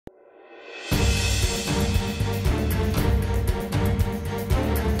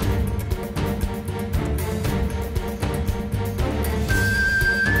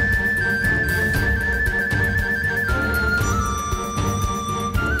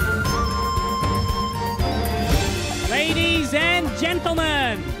Ladies and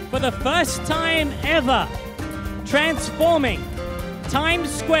gentlemen, for the first time ever, transforming Times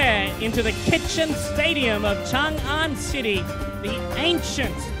Square into the kitchen stadium of Chang'an City, the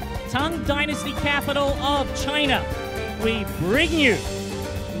ancient Tang Dynasty capital of China, we bring you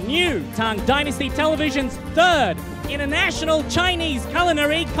new Tang Dynasty Television's third International Chinese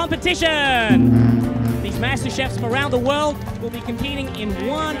Culinary Competition. These master chefs from around the world will be competing in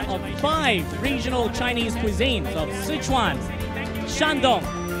one of 5 regional Chinese cuisines of Sichuan, Shandong,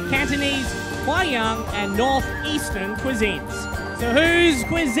 Cantonese, Huaiyang, and Northeastern cuisines. So whose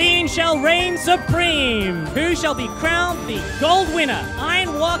cuisine shall reign supreme? Who shall be crowned the gold winner,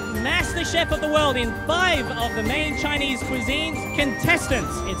 Iron Wok Master Chef of the World in 5 of the main Chinese cuisines?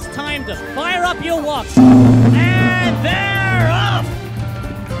 Contestants, it's time to fire up your woks. And they're off!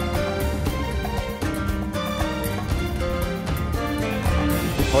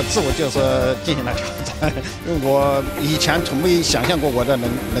 我自我就是进行了挑战，因为我以前从没想象过我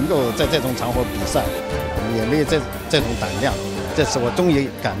能够在这种场合比赛，也没有这种胆量。这次我终于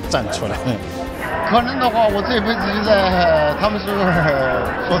敢站出来。可能的话，我这辈子就在他们是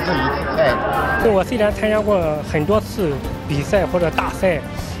说这一次赛。我虽然参加过很多次比赛或者大赛，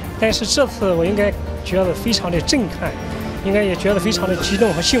但是这次我应该觉得非常的震撼，应该也觉得非常的激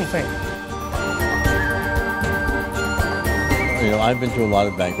动和兴奋。 You know, I've been to a lot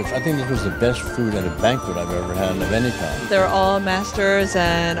of banquets. I think this was the best food at a banquet I've ever had of any kind. They're all masters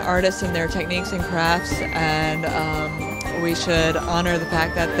and artists in their techniques and crafts, and we should honor the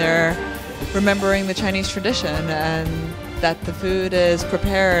fact that they're remembering the Chinese tradition and that the food is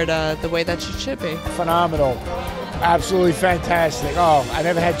prepared the way that it should be. Phenomenal. Absolutely fantastic. Oh, I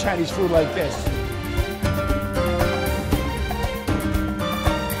never had Chinese food like this.